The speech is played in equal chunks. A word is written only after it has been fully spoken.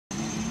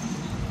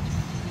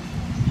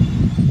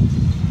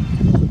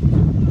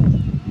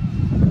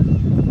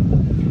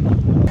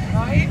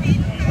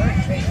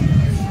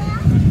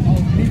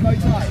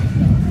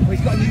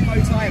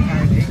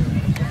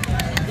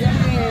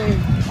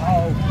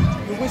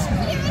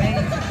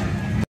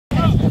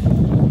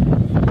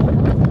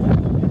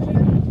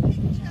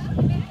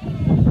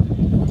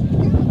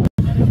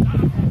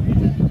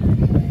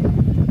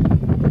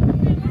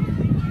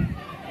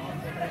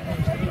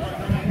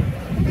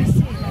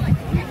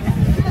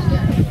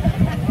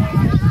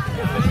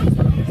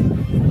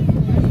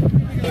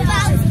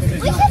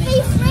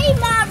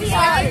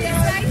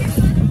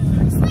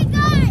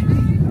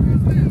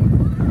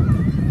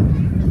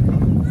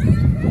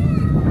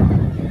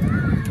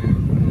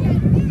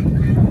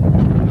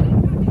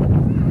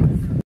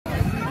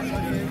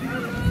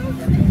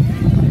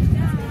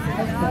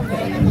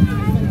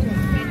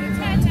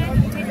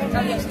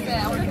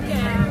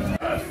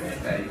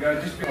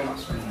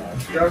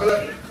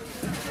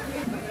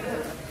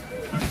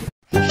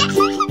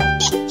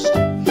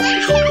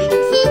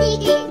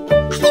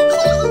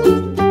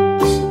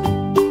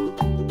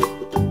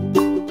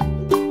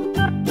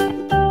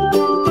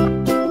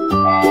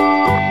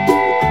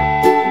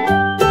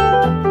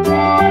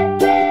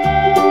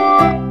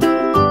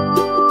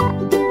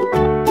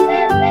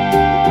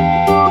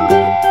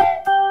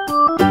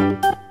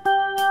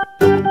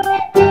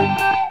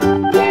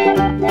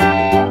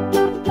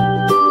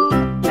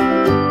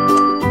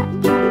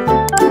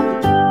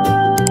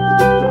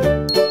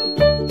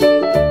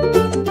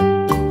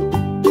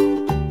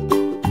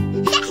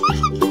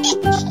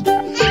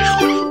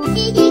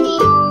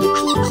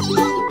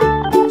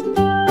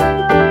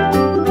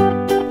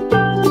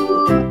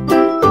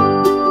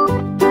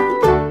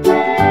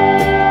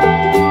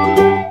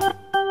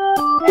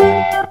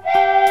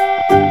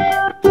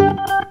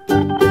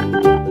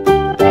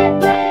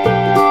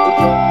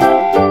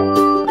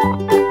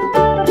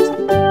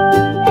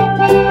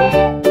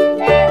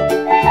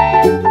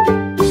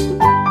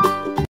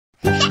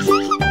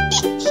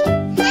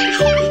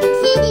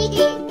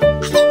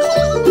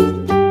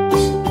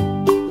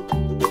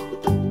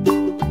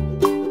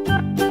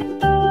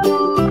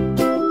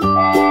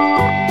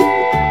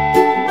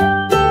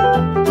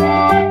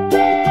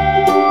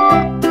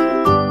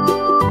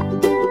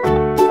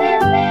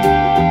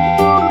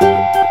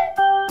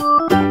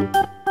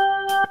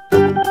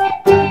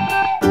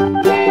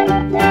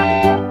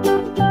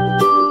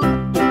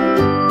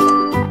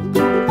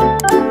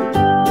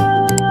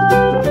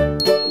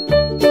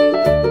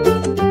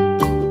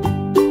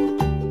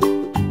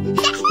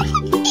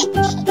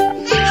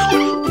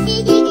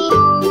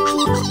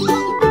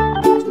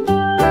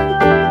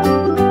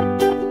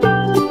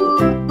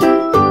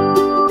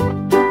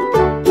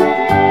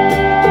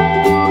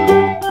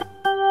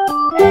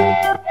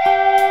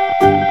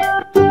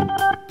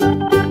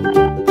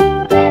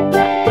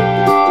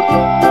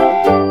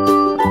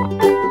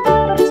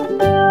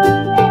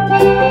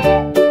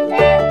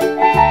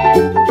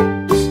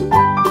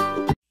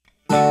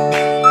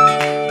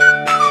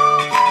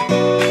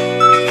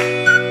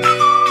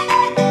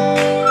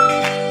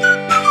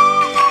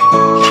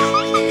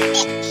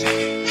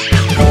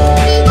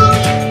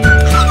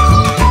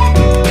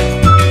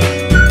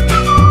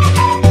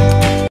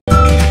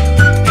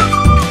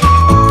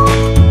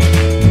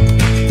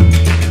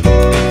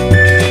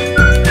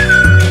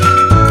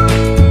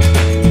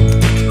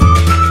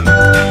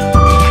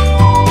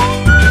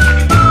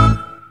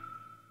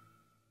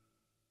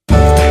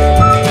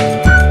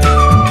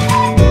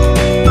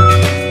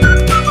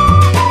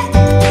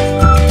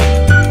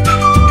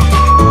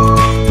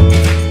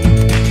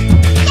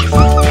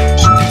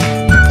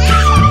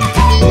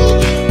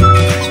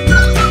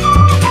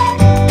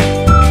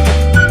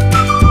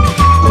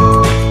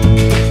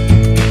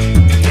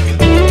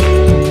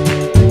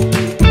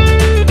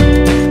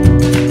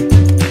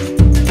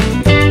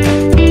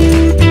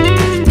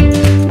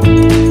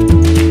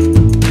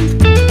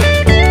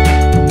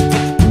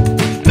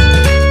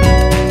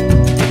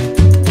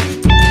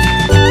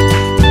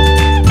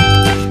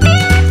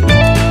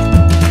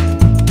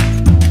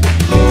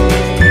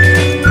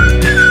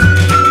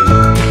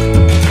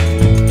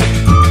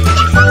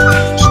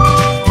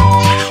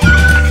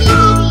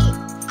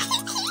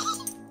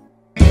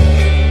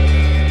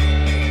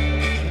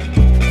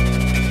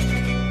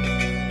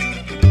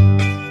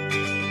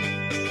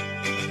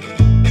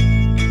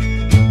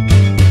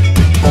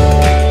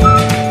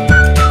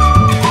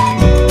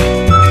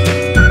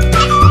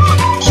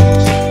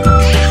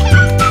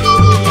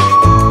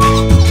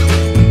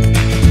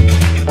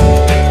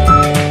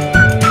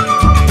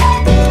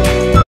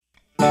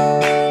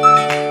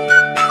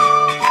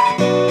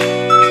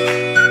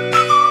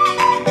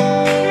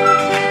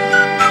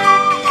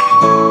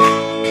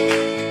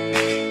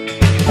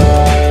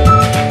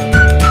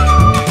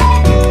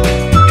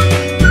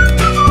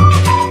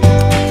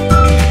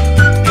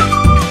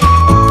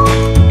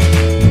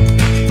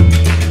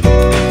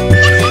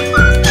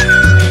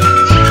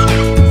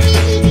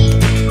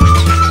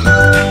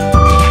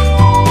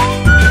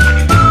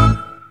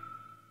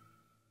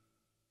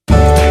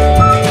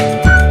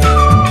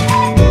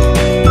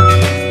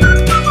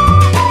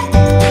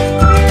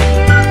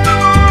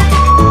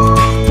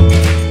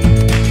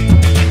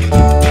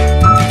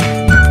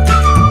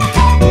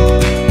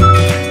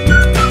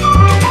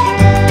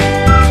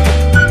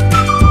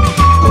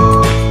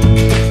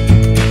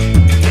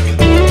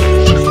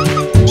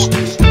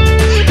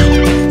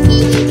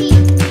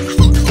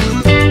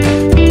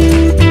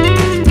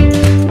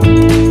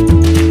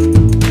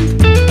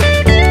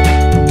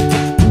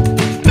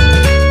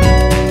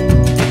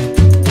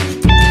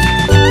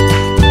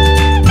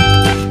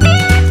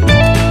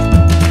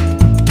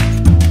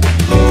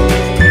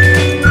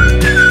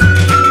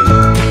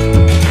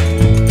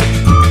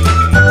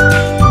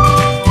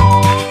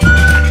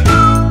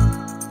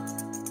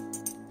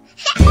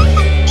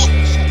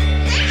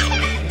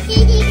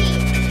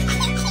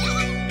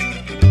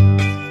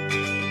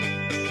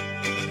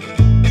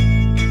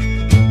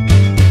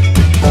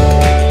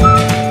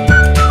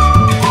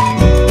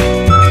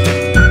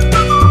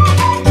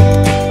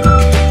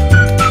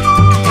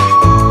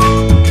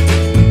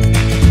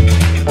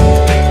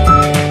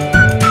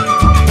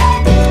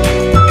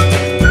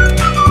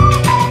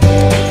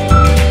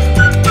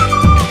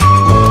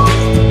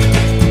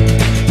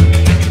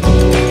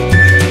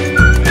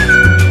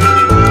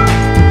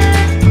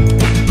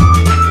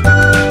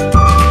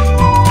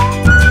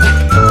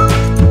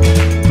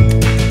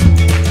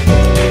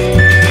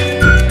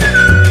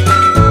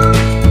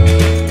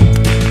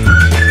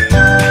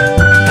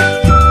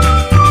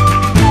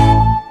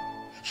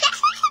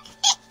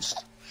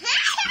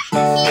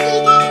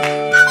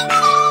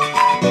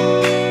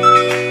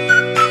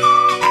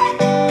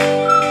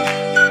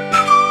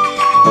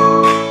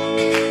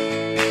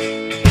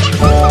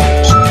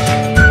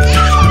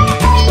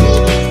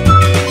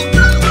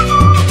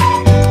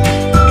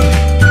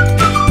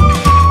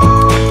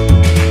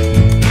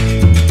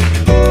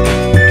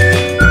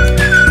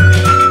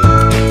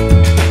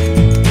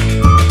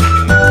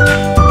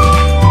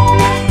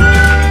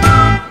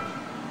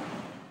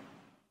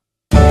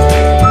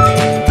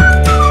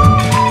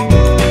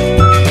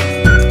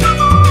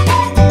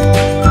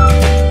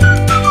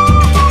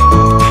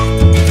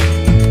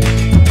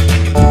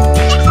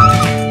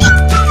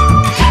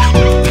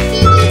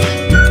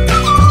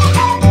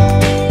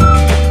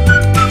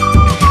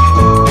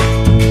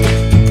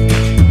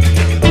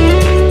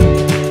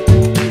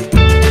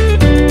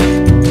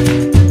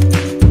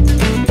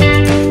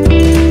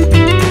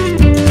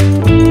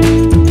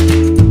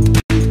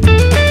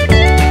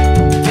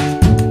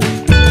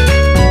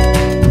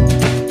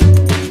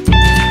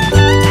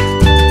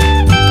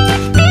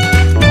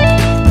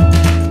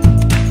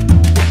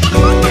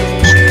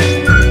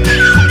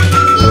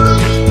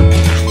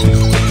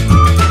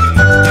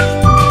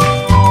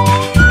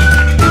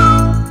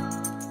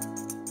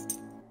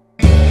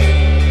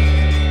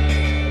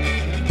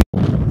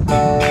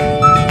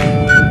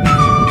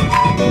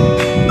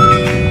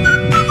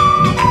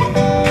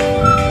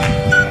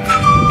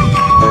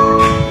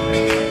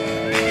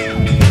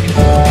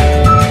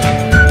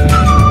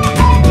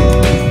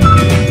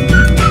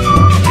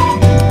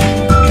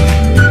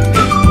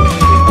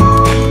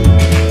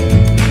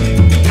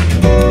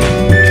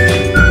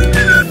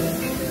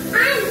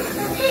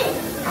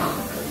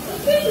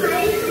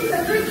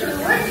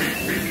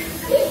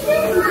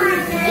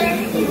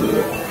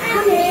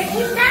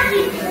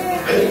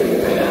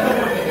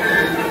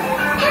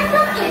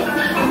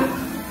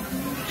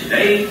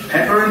Today,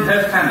 Peppa and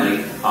her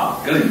family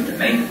are going to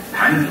make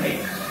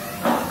pancakes.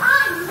 I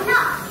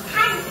love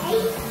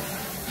pancakes.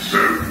 So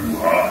do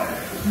I.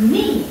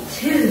 Me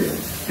too.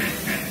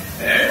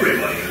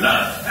 Everybody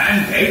loves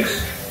pancakes,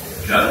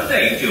 don't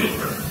they,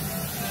 children?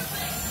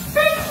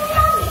 But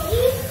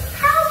Mummy,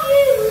 how do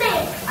you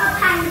make a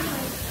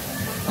pancake?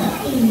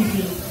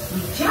 Easy. We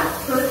just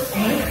put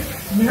eggs,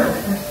 milk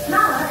and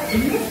flour in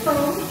this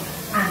bowl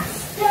and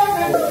stir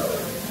them.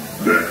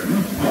 Then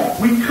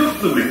we cook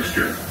the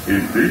mixture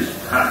in this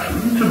pan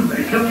to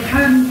make a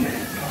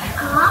pancake.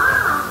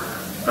 Ah!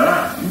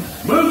 And,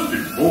 most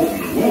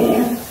important of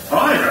all,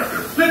 I have to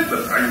flip the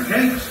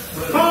pancakes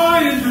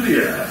high into the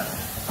air.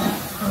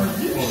 Are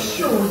you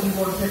sure you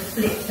want to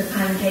flip the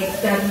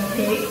pancakes, Daddy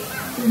Pig?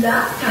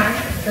 Last time,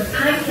 the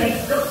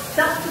pancakes got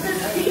stuck to the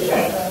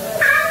ceiling.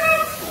 And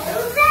they're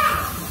still there.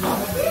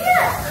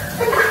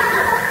 Look!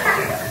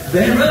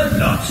 There are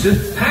lots of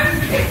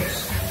pancakes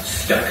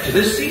stuck to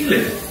the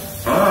ceiling.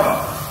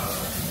 Ah,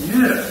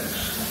 yes.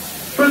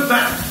 But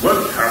that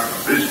won't happen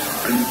this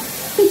time.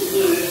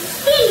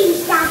 Silly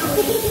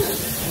Daddy.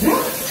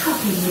 What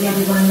topping would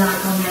everyone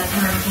like on their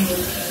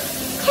pancake?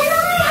 Can I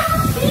have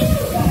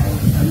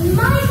blueberries on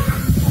my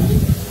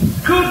pancake?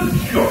 Good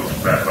shot,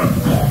 Peppa.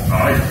 I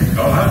think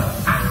I'll have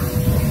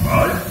apples on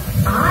mine.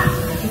 I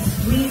like a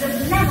squeeze of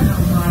lemon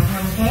on my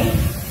pancake.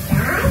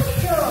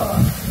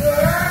 Dinosaur.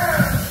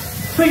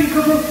 Think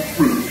of a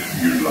fruit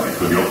you'd like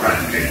on your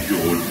pancake,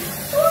 George.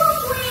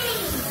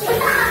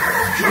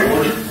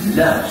 George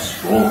loves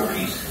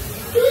strawberries.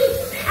 These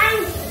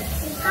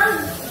pancakes are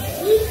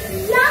really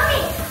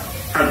yummy.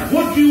 And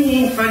what do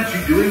you all fancy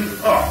doing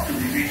after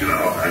we've eaten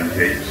our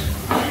pancakes?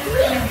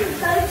 We could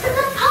go to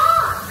the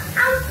park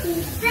and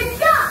feed the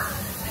duck.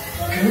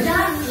 Good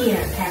idea,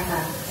 Peppa.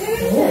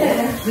 Or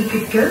we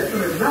could go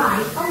for a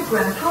ride on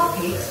Grandpa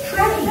Pig's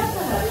train.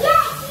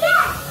 Yes.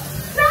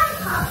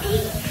 Grandpa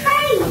Pig's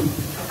train.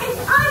 And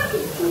I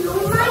could see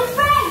all my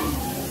friends.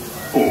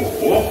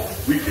 Or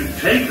we can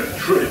take a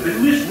trip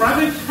in Miss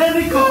Rabbit's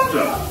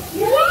helicopter.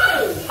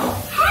 Yay!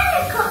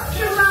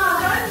 Helicopter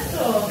ride.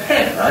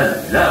 Peppa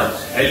loves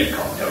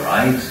helicopter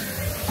rides.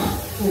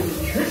 Or we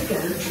could go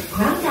to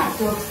Grandad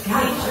Dog's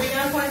garage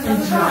and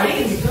drive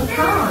in little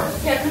cars.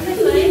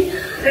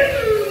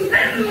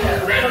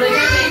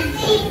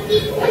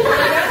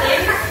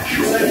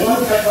 Sure. What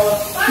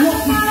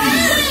would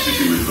you like to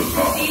do in the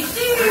park?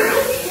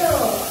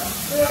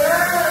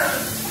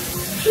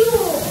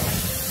 Sure.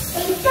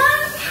 They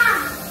don't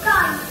have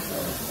guys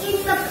in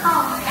the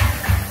park.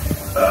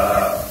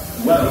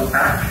 Well,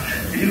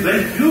 actually, they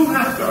do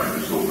have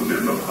dinosaurs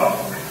in the park.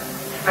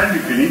 And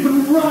you can even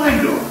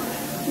ride on.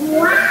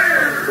 Wow!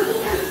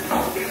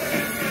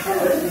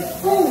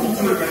 Before we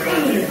do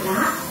any of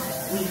that,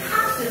 we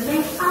have to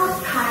make our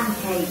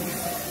pancakes.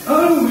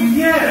 Oh,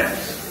 yes,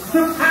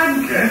 the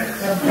pancakes.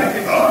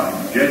 I'm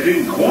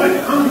getting quite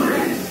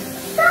hungry.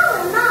 So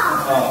am I.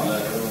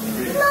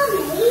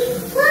 Mummy,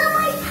 will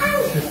my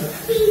pancakes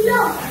be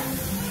long?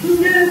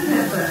 No,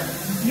 Peppa.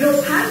 Your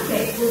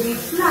pancake will be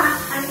flat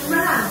and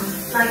round,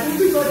 like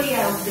everybody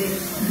else's.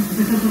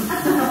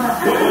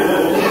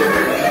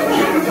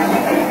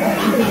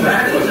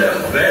 That was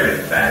a very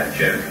bad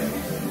joke.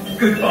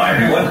 Goodbye,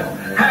 everyone.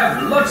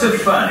 Have lots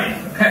of fun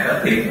in Peppa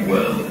Pig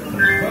World.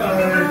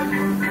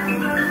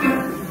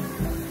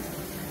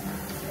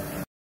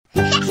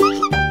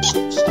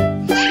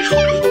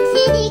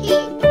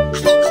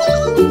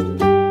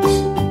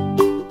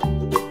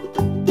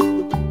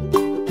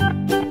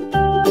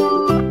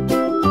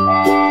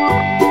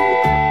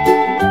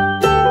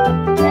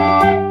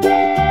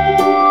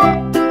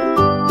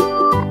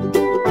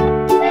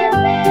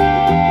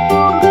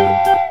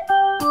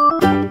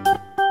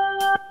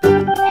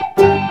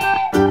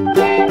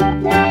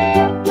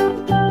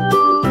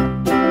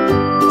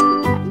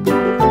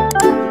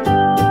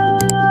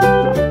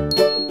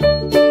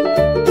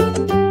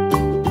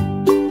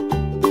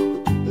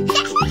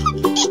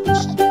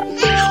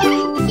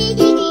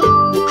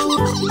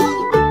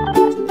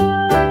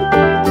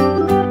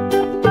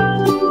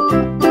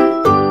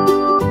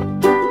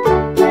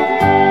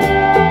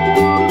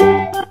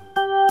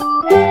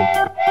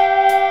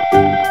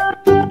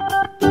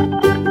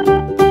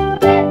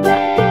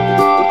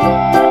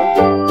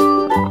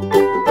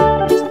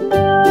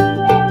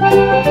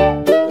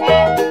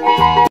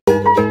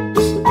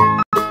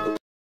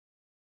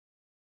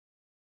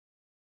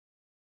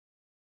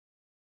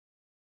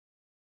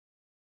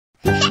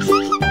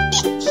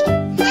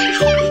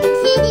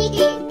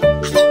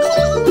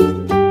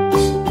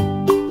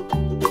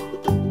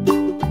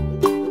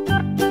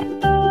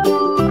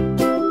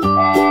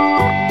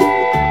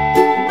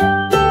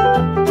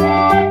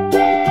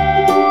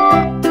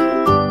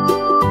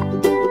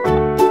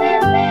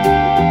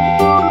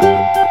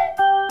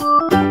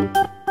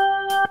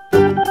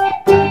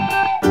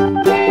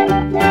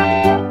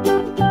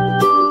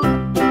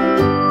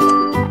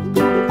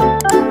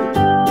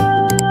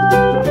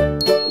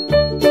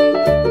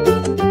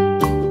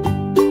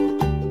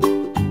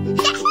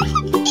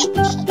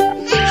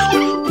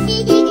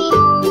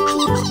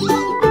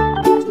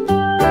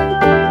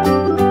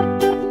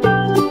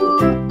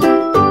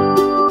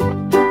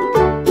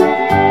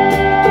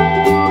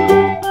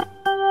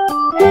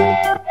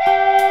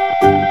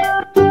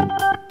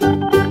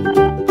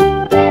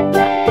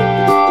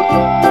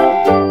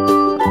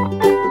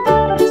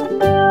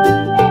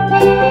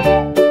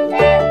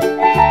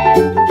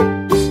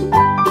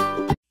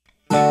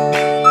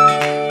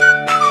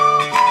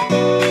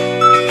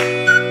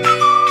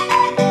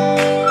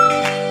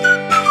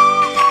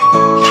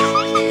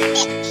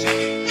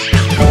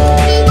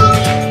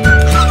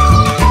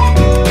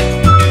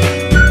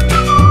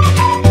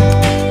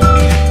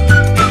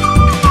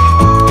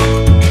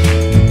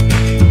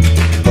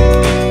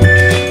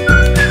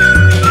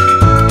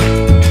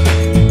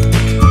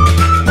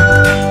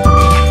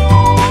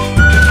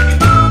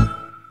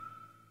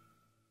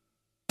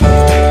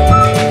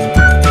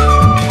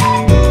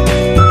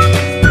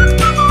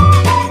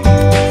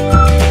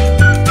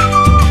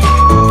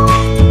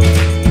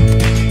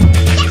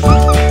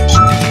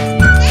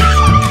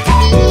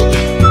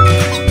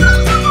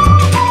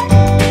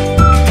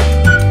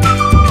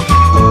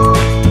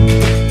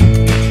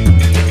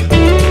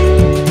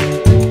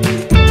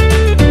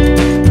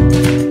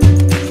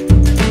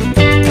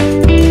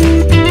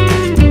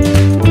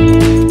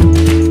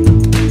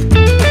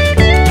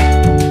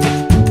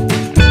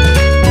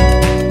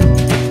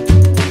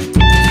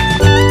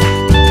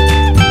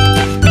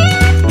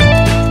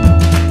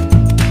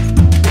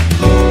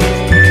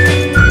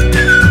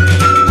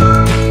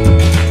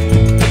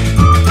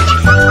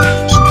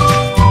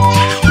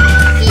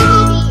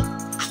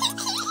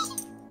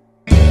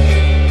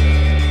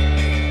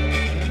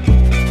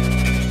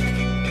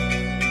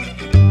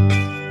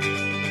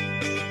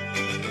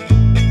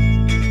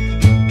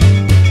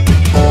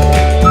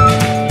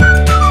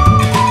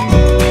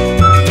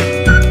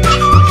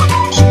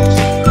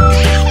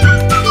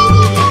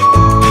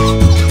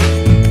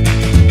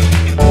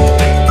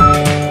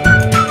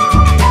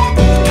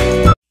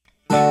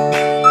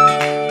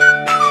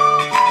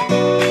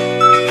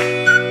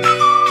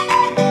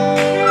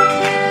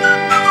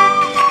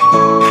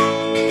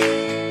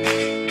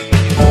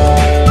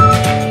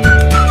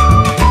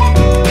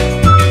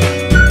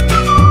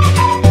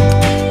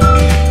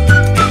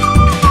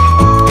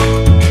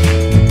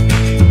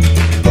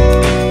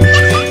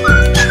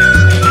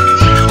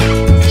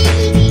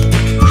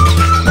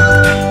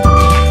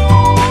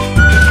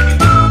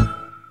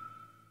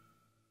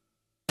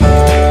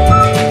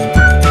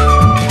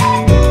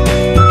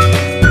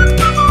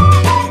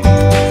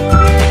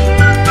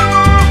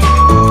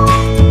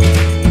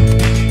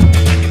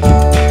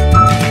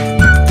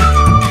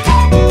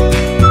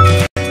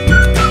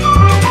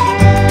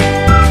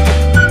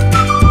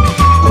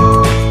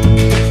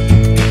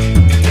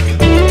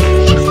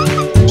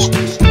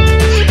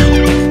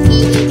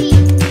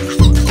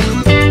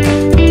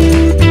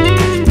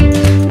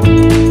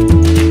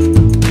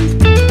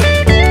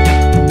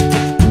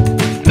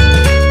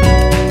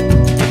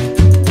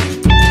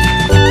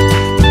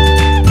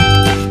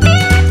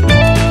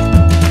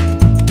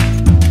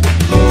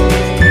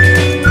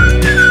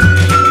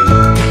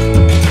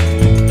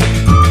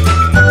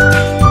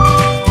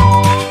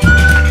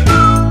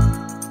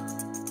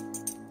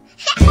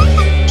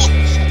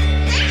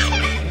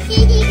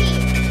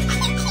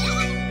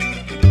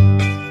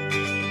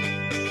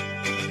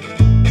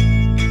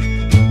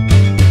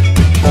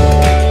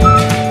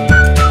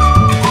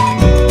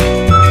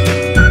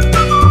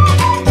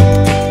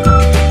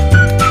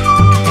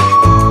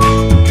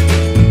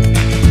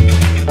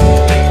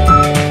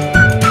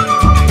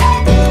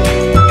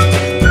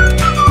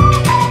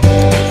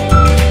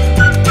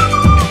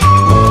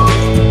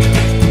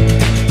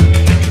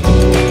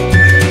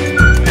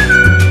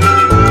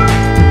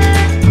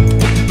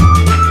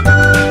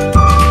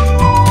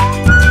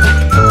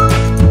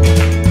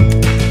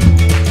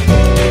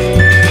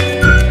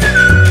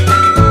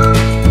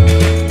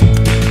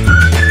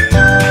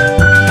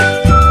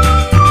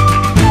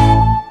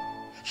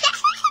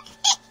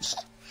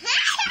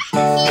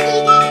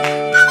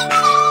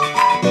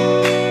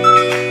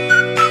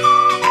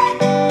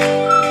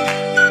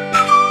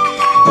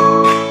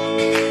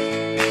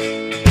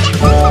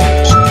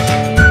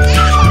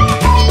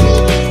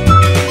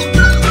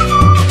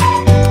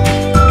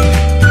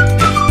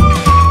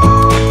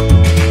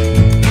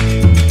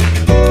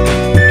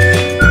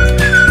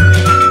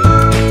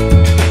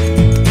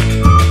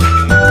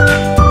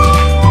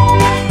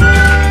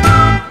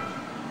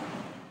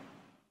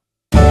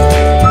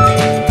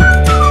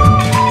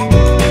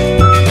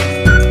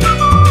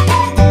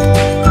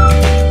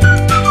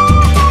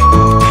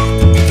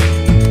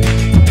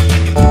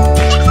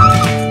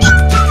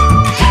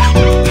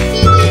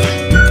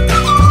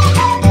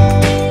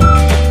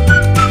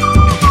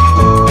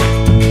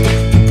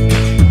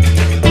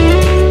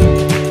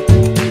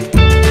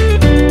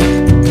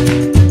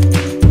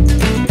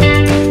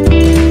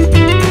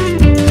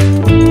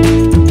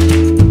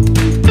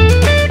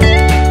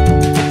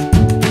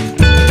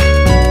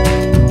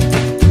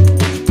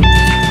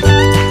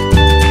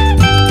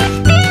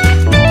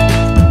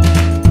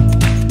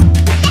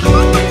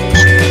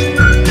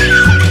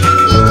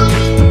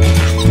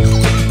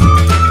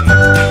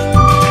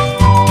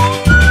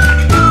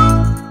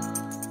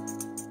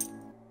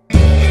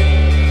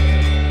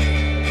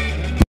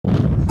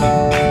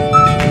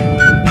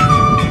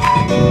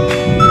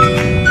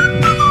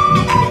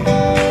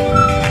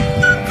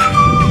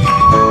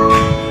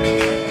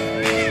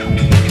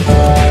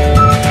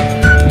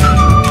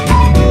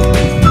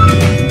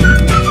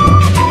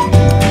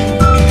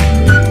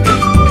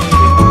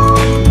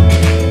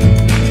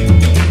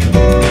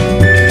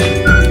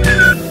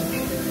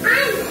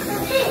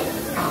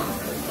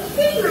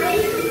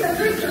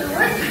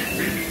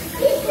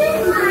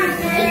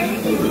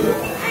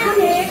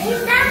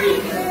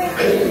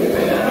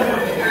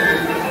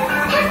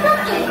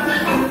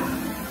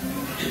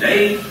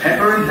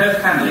 Peppa and her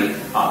family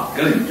are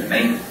going to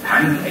make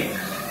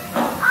pancakes. I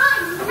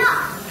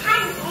love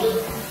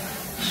pancakes.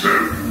 So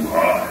do I.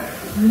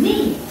 Me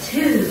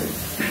too.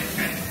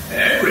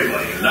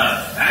 Everybody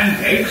loves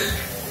pancakes,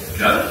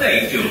 don't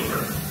they,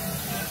 children?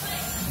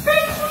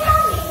 But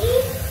Mummy,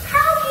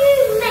 how do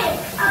you make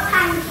a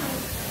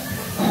pancake?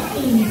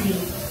 Easy.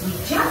 We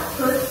just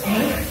put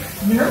eggs,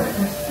 milk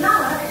and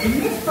flour in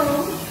this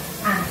bowl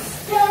and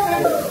stir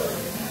them.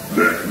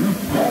 Then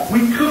we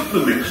cook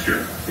the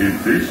mixture in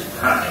this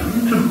pan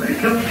to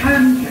make a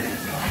pancake.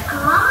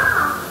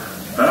 Ah!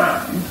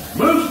 And,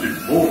 most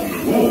important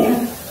of all,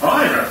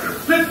 I have to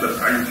flip the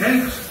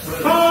pancakes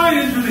high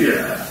into the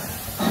air.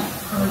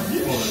 Are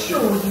you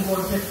sure you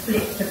want to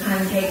flip the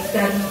pancakes,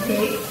 Daddy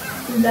Pig?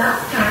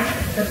 Last time,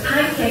 the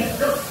pancakes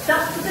got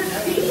stuck to the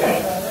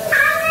ceiling.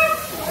 And they're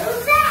still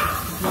there.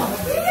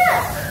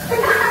 Look!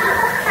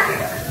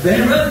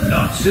 There are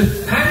lots of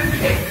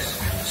pancakes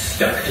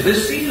stuck to the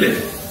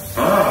ceiling.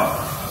 Ah,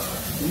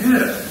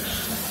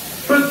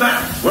 yes. But that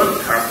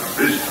won't happen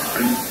this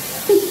time.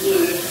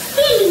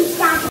 Silly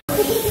Daddy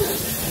Pig.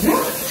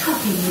 What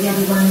topping would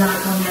everyone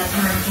like on their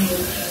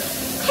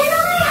pancakes? Can I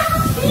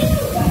have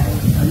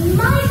blueberries on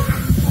my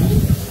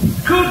pancake?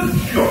 Good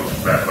shot,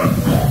 Peppa.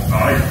 I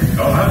think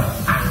I'll have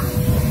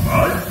apples on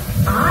mine.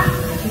 I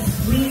like a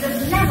squeeze of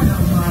lemon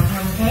on my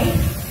pancake.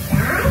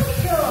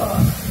 Dinosaur.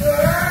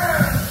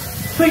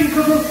 Think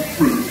of a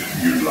fruit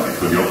you'd like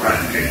on your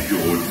pancake,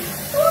 George.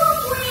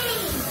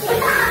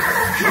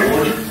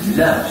 George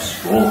loves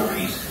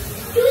strawberries.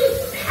 These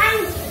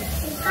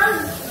pancakes are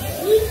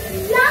really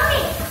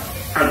yummy.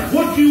 And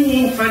what do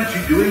you all fancy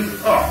doing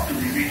after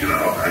we've eaten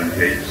our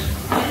pancakes?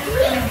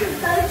 We could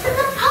go to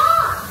the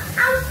park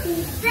and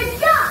feed the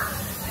ducks.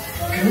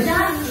 Good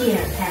idea,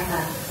 Peppa.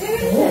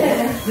 Or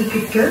we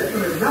could go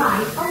for a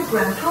ride on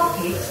Grandpa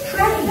Pig's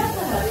train.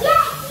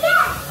 Yes.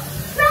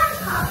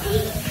 Grandpa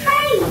Pig's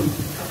train.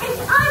 And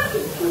I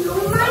could see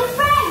all my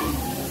friends.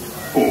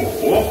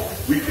 Or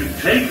we can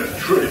take a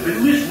trip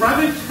in Miss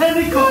Rabbit's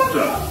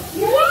helicopter.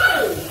 Yay!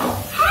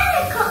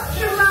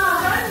 Helicopter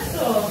ride.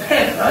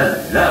 Peppa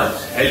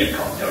loves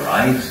helicopter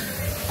rides.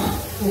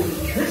 Or we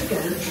could go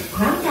to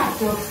Grandad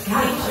Dog's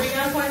garage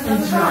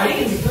and drive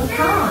in little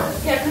cars.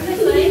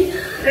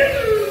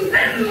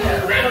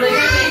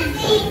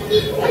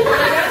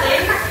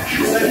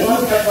 George, what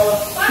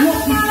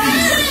would you like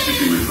to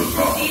do in the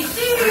park?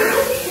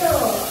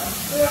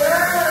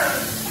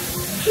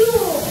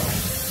 Sure.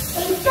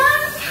 They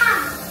don't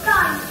have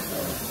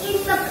dinosaurs in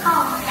the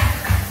park.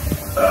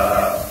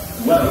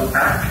 Well,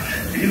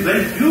 actually,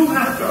 they do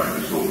have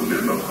dinosaurs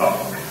in the park.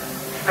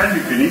 And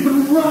you can even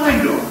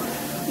ride on.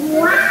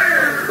 Wow!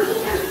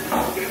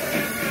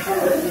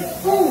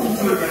 Before we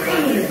do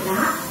any of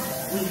that,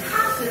 we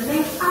have to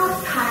make our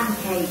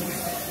pancakes.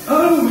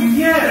 Oh,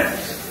 yes,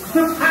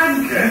 the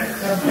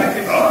pancakes.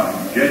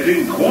 I'm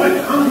getting quite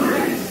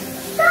hungry.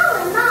 So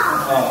am I.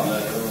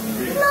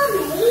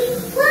 Mummy,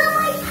 will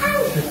my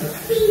pancakes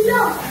be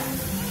long?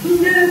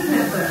 No,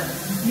 Peppa.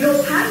 Your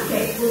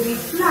pancakes will be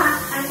flat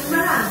and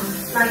round,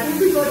 like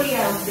everybody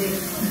else's.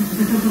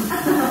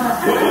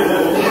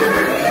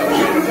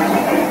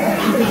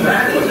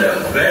 That was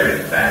a very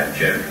bad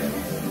joke.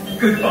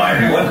 Goodbye,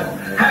 everyone.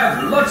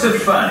 Have lots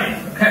of fun in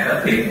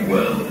Peppa Pig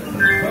World.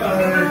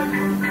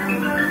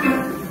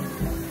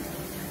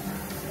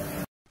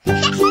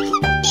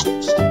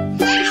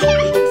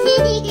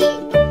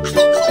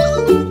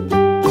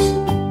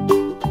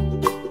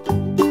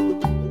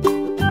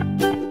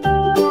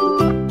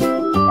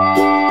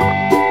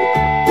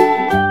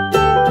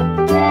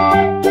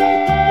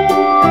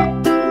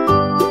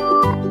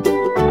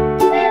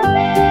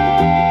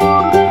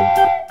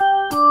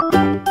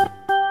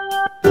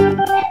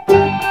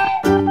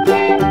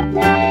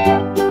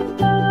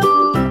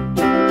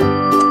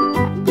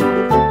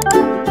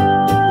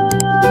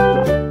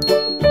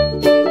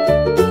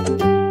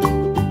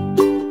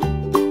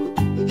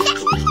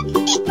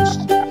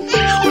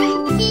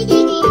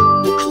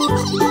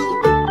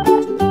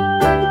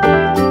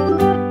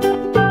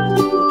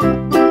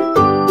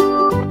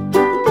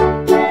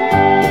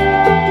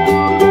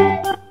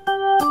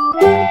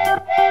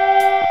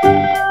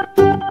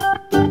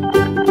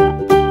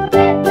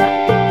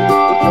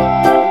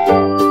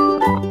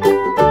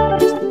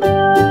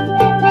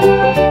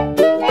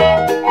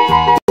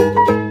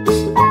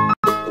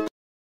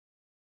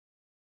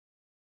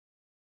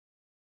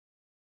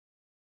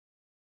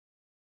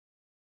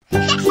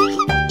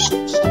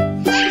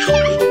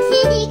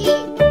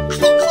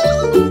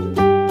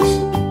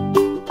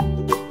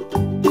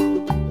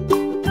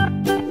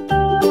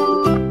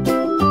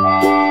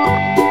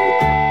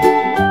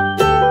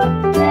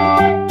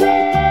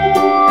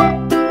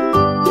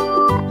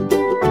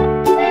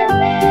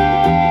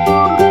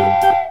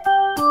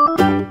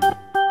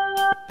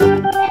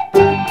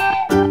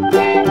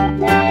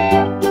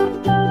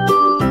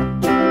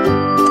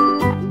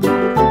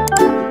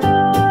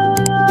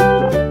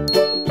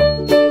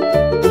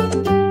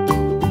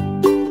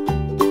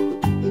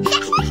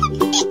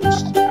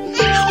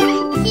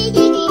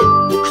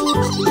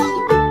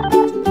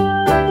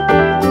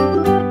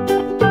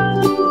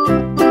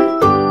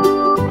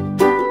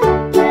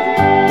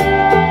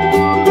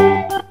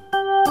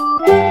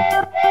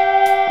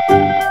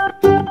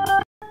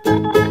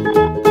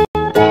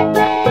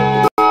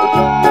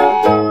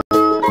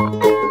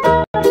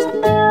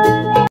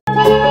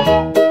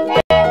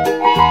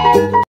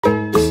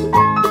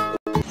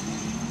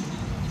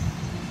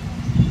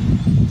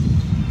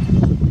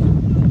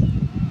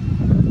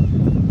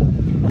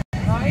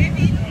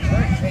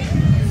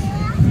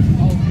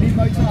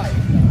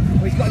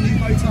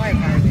 try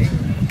apparently.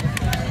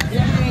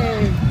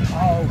 Yay!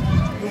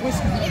 Oh, the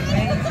whiskers are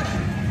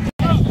amazing.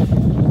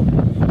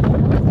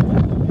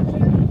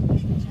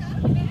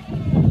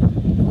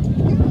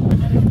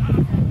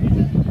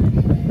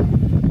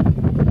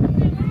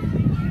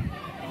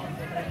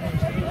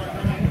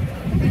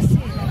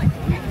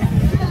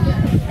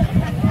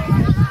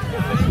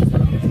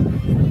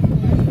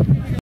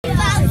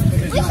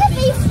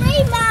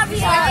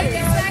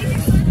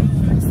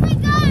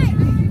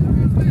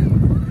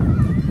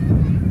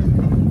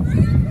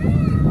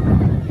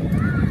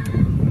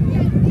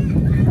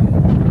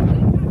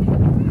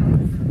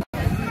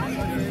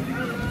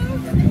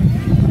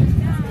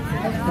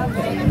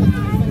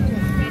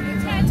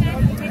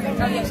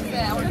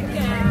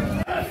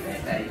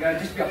 There you go,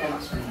 just go up on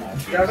that screen.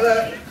 Have a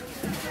look.